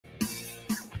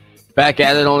Back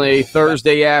at it on a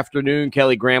Thursday afternoon.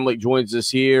 Kelly Gramlich joins us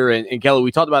here. And Kelly,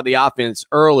 we talked about the offense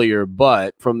earlier,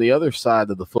 but from the other side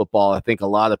of the football, I think a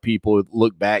lot of people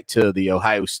look back to the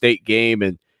Ohio State game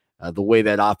and the way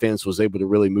that offense was able to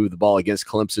really move the ball against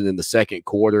Clemson in the second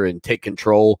quarter and take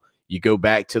control. You go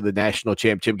back to the national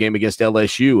championship game against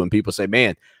LSU, and people say,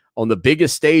 man, on the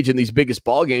biggest stage in these biggest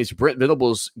ball games, Brent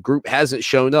Venables' group hasn't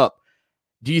shown up.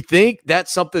 Do you think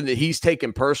that's something that he's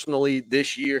taken personally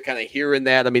this year, kind of hearing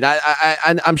that? I mean,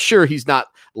 I'm sure he's not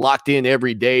locked in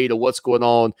every day to what's going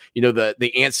on, you know,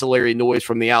 the ancillary noise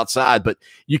from the outside, but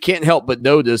you can't help but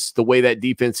notice the way that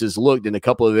defense has looked in a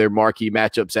couple of their marquee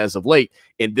matchups as of late,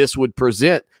 and this would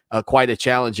present quite a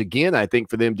challenge again, I think,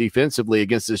 for them defensively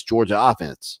against this Georgia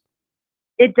offense.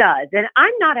 It does, and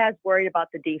I'm not as worried about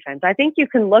the defense. I think you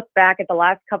can look back at the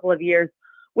last couple of years.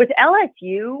 With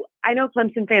LSU, I know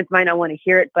Clemson fans might not want to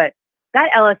hear it, but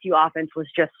that LSU offense was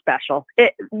just special.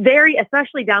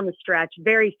 Especially down the stretch,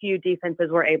 very few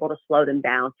defenses were able to slow them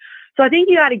down. So I think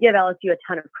you got to give LSU a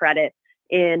ton of credit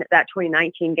in that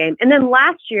 2019 game. And then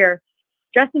last year,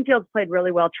 Justin Fields played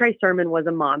really well. Trey Sermon was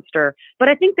a monster. But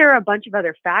I think there are a bunch of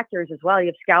other factors as well. You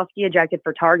have Skalski ejected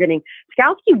for targeting.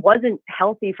 Skalski wasn't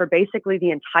healthy for basically the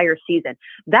entire season.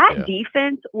 That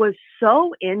defense was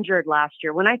so injured last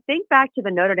year. When I think back to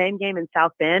the Notre Dame game in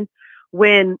South Bend,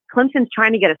 when Clemson's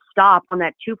trying to get a stop on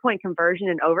that 2-point conversion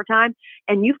in overtime,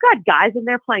 and you've got guys in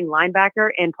there playing linebacker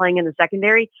and playing in the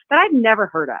secondary that I've never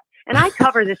heard of. And I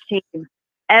cover this team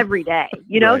every day,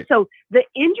 you know? Right. So the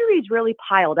injuries really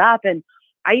piled up. And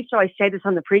I used to always say this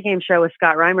on the pregame show with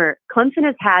Scott Reimer. Clemson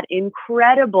has had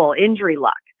incredible injury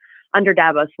luck under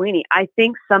Dabo Swinney. I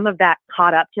think some of that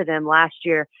caught up to them last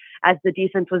year as the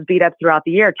defense was beat up throughout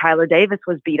the year. Tyler Davis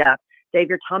was beat up.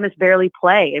 Xavier Thomas barely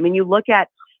played. I mean, you look at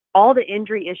all the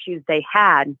injury issues they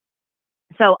had.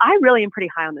 So I really am pretty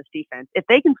high on this defense. If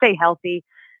they can stay healthy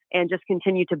and just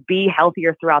continue to be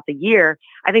healthier throughout the year,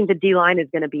 I think the D-line is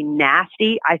going to be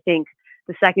nasty. I think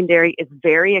the secondary is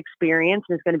very experienced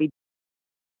and is going to be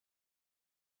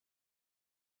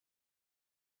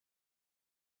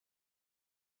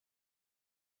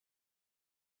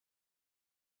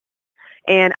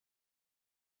And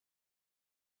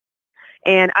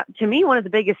to me, one of the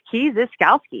biggest keys is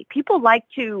Skalski. People like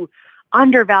to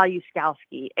undervalue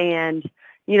Skalski and,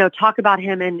 you know, talk about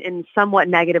him in somewhat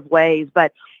negative ways.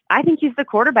 But I think he's the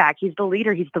quarterback. He's the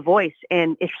leader. He's the voice.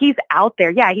 And if he's out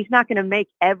there, he's not going to make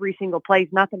every single play.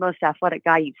 He's not the most athletic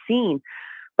guy you've seen.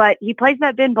 But he plays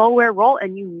that Ben Boulware role,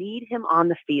 and you need him on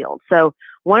the field. So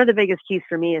one of the biggest keys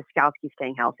for me is Skalski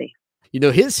staying healthy. You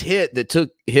know, his hit that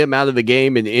took him out of the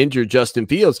game and injured Justin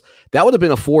Fields, that would have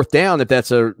been a 4th down if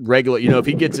that's a regular, you know, if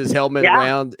he gets his helmet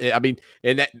around. I mean,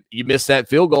 and that you miss that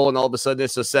field goal and all of a sudden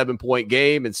it's a 7-point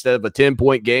game instead of a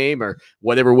 10-point game or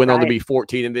whatever went on to be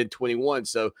 14 and then 21.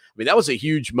 So, I mean, that was a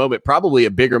huge moment, probably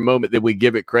a bigger moment than we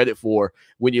give it credit for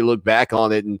when you look back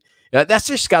on it. And that's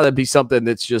just got to be something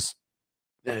that's just,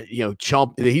 you know,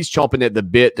 he's chomping at the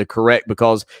bit to correct,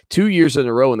 because 2 years in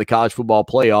a row in the college football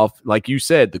playoff, like you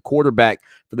said, the quarterback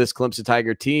for this Clemson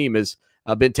Tiger team has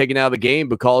been taken out of the game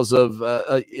because of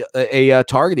a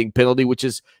targeting penalty, which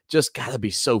is just got to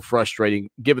be so frustrating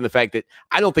given the fact that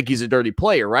I don't think he's a dirty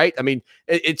player, right? I mean,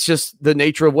 it's just the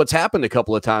nature of what's happened a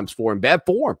couple of times for him. Bad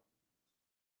form.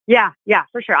 Yeah,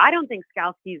 for sure. I don't think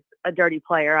Skalski's a dirty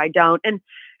player. I don't. And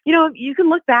you know, you can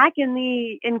look back in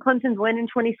Clemson's win in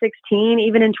 2016,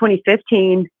 even in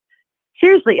 2015.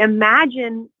 Seriously,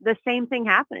 imagine the same thing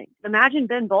happening. Imagine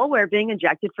Ben Boulware being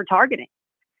ejected for targeting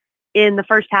in the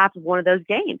first half of one of those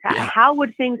games. Yeah. How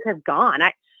would things have gone?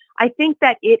 I think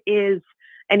that it is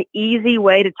an easy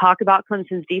way to talk about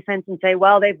Clemson's defense and say,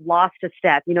 well, they've lost a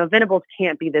step. You know, Venables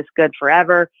can't be this good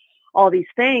forever, all these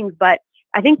things. But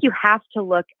I think you have to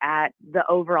look at the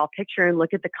overall picture and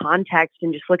look at the context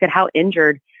and just look at how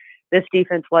injured this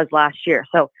defense was last year.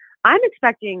 So I'm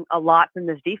expecting a lot from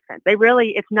this defense.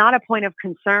 It's not a point of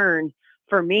concern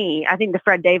for me. I think the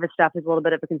Fred Davis stuff is a little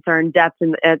bit of a concern, depth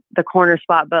at the corner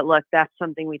spot. But look, that's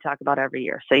something we talk about every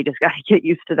year. So you just got to get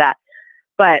used to that.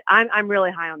 But I'm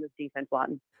really high on this defense,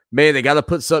 Lawton. Man, they got to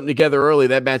put something together early.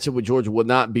 That matchup with Georgia will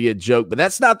not be a joke. But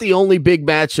that's not the only big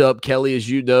matchup, Kelly, as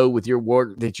you know, with your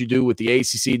work that you do with the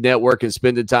ACC Network and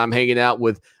spending time hanging out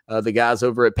with the guys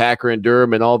over at Packer and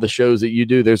Durham and all the shows that you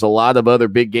do. There's a lot of other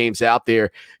big games out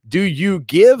there. Do you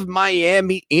give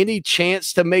Miami any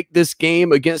chance to make this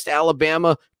game against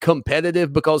Alabama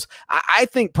competitive? Because I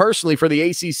think personally from the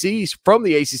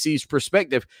ACC's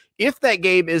perspective, if that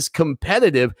game is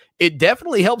competitive, it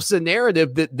definitely helps the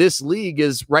narrative that this league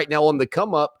is right now on the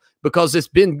come up, because it's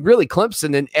been really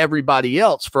Clemson and everybody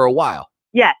else for a while.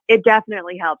 Yeah, it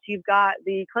definitely helps. You've got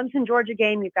the Clemson, Georgia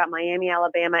game, you've got Miami,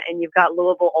 Alabama, and you've got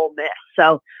Louisville, Ole Miss.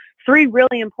 So 3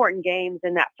 really important games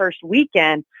in that first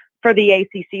weekend for the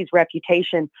ACC's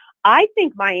reputation. I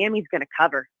think Miami's going to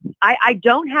cover. I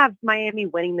don't have Miami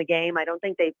winning the game. I don't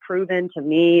think they've proven to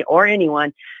me or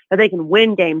anyone that they can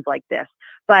win games like this.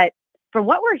 But from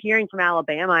what we're hearing from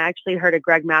Alabama, I actually heard a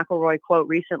Greg McElroy quote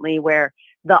recently where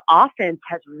the offense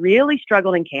has really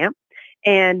struggled in camp.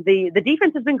 And the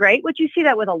defense has been great, which you see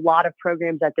that with a lot of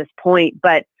programs at this point,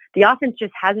 but the offense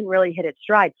just hasn't really hit its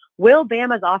stride. Will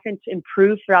Bama's offense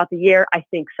improve throughout the year? I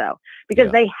think so,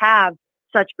 because they have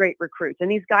such great recruits, and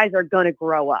these guys are going to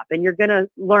grow up, and you're going to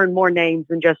learn more names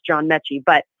than just John Mechie,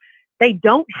 but they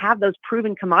don't have those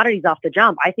proven commodities off the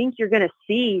jump. I think you're going to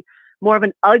see more of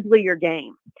an uglier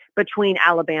game between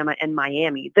Alabama and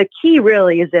Miami. The key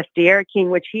really is if De'Aaron King,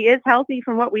 which he is healthy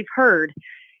from what we've heard,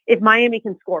 if Miami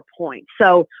can score points.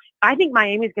 So I think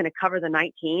Miami's going to cover the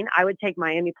 19. I would take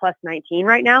Miami plus 19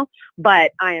 right now,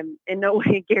 but I am in no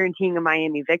way guaranteeing a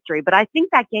Miami victory. But I think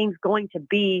that game's going to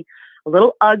be a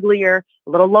little uglier, a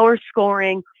little lower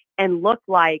scoring, and look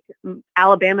like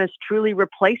Alabama is truly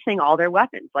replacing all their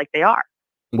weapons like they are.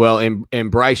 Well,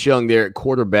 and Bryce Young there at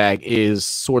quarterback is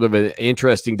sort of an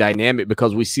interesting dynamic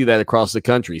because we see that across the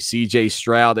country. C.J.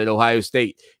 Stroud at Ohio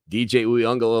State, DJ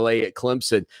Uiagalelei at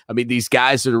Clemson. I mean, these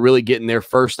guys that are really getting their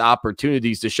first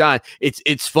opportunities to shine.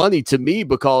 It's funny to me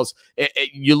because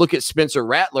you look at Spencer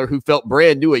Rattler, who felt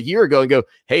brand new a year ago, and go,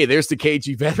 hey, there's the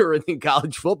KG veteran in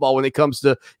college football when it comes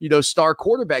to, star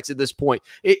quarterbacks at this point.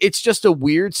 It's just a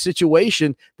weird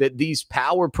situation that these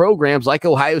power programs like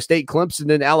Ohio State,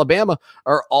 Clemson, and Alabama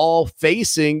are all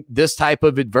facing this type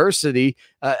of adversity,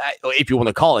 if you want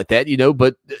to call it that,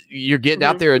 but you're getting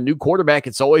out there a new quarterback.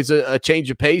 It's always a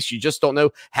change of pace. You just don't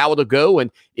know how it'll go. And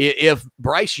if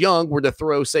Bryce Young were to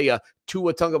throw, say, a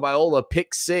Tua Tagovailoa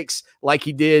pick 6 like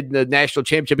he did in the national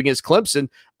championship against Clemson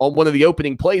on one of the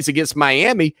opening plays against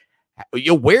Miami,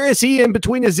 where is he in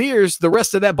between his ears the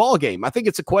rest of that ball game? I think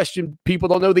it's a question people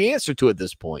don't know the answer to at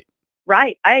this point.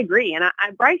 Right. I agree.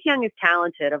 And Bryce Young is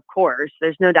talented, of course.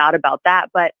 There's no doubt about that.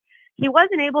 But he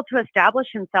wasn't able to establish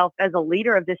himself as a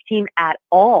leader of this team at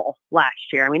all last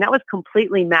year. I mean, that was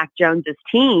completely Mac Jones's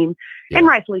team, and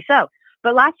rightfully so.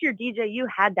 But last year, DJU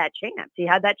had that chance. He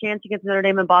had that chance against Notre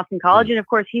Dame and Boston College. And, of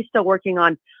course, he's still working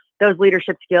on those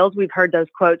leadership skills. We've heard those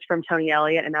quotes from Tony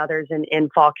Elliott and others in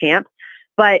fall camp.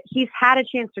 But he's had a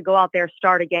chance to go out there,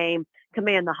 start a game,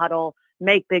 command the huddle,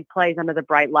 make big plays under the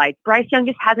bright lights. Bryce Young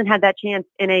just hasn't had that chance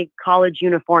in a college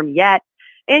uniform yet.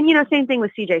 And, same thing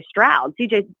with C.J. Stroud.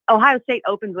 Ohio State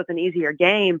opens with an easier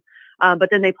game, but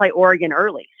then they play Oregon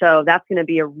early. So that's going to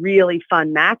be a really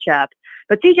fun matchup.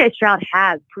 But C.J. Stroud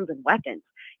has proven weapons.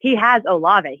 He has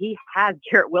Olave. He has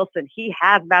Garrett Wilson. He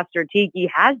has Master Teague.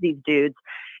 He has these dudes.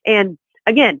 And,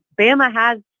 again, Bama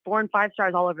has 4 and 5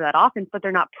 stars all over that offense, but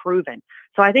they're not proven.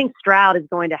 So I think Stroud is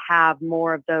going to have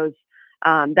more of those,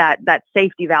 that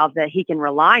safety valve that he can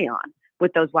rely on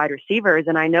with those wide receivers.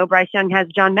 And I know Bryce Young has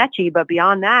John Mechie, but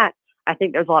beyond that, I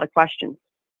think there's a lot of questions.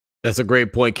 That's a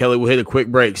great point, Kelly. We'll hit a quick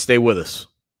break. Stay with us.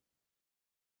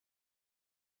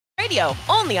 Radio,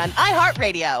 only on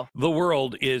iHeartRadio. The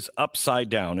world is upside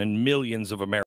down and millions of Americans